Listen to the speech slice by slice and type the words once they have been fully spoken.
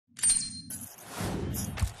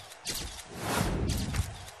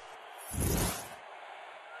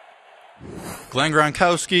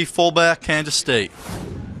Gronkowski, fullback, Kansas State.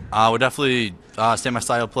 I would definitely stay my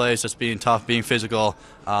style of play, just being tough, being physical,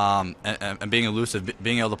 and being elusive,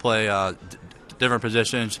 being able to play different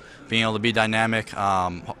positions, being able to be dynamic,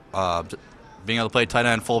 being able to play tight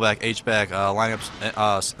end, fullback, H-back,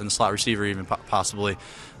 lineups in the slot receiver even possibly,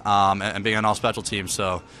 and being on all special teams.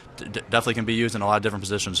 So definitely can be used in a lot of different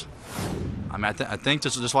positions. I mean, I think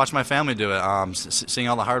just watching my family do it, seeing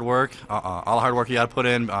all the hard work, you got to put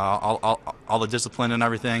in, all the discipline and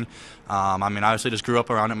everything. I mean, I obviously just grew up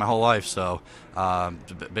around it my whole life, so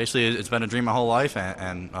basically it's been a dream my whole life,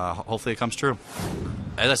 and hopefully it comes true.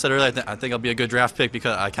 As I said earlier, I think I'll be a good draft pick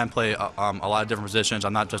because I can play a lot of different positions.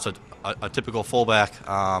 I'm not just a typical fullback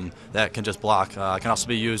that can just block. I can also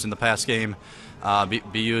be used in the pass game,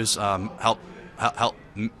 be used help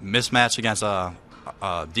mismatch against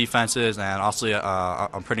defenses, and also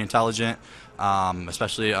I'm pretty intelligent,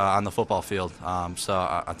 especially on the football field. So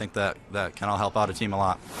I think that can all help out a team a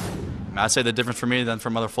lot. I'd say the difference for me than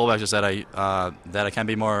from other fullbacks is that I can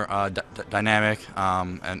be more dynamic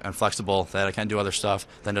and flexible. That I can do other stuff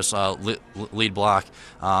than just lead block,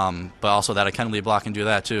 but also that I can lead block and do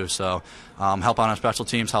that too. So help out on special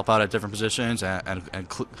teams, help out at different positions, and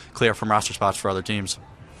clear from roster spots for other teams.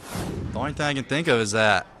 The only thing I can think of is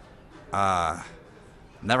that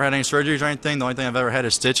never had any surgeries or anything. The only thing I've ever had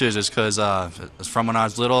is stitches. Is because it's from when I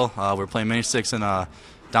was little. We were playing mini sticks in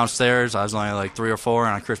downstairs. I was only like 3 or 4,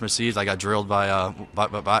 and on Christmas Eve I got drilled by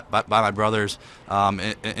my brothers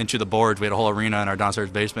into the boards. We had a whole arena in our downstairs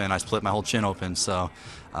basement, and I split my whole chin open. So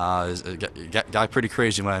it got pretty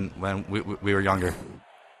crazy when we were younger.